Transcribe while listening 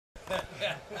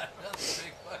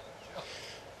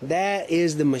That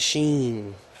is the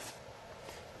machine.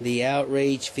 The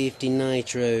Outrage 50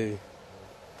 Nitro.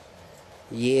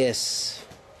 Yes.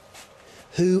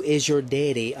 Who is your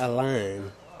daddy? A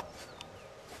line.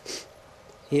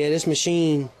 Yeah, this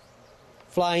machine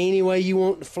fly any way you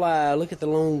want to fly. Look at the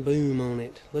long boom on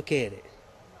it. Look at it.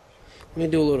 Let me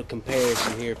do a little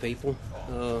comparison here, people.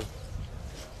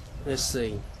 Let's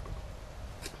see.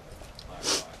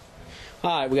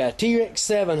 Alright, we got a T-Rex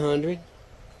 700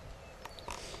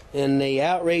 and the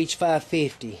Outrage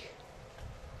 550.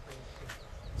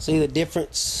 See the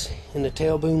difference in the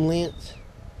tail boom length?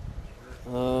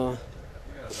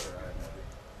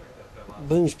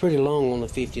 Boom's pretty long on the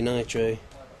 50 Nitro,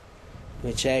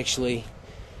 which actually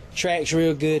tracks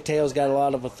real good. Tail's got a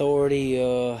lot of authority.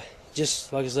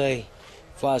 Just like I say,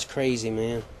 flies crazy,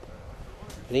 man.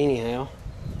 But anyhow,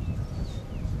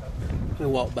 let me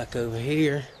walk back over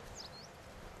here.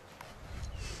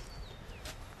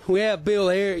 We have Bill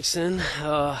Erickson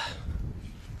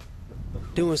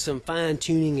doing some fine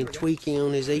tuning and tweaking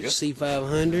on his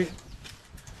HC500.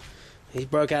 He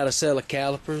broke out a set of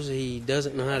calipers. He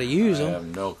doesn't know how to use them. I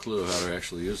have no clue how to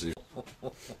actually use these.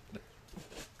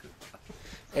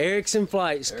 Erickson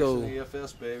Flight School. Erickson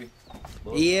EFS, baby.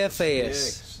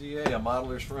 EFS. CA, a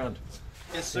modeler's friend.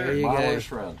 Yes, sir. There you Modeler's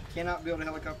go. friend. Cannot build a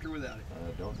helicopter without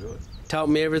it. Don't do it. Taught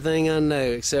me everything I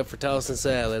know except for tossing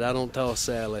salad. I don't toss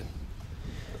salad.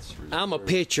 That's I'm a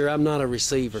pitcher. I'm not a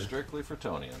receiver. Strictly for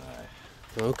Tony and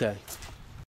I. Okay.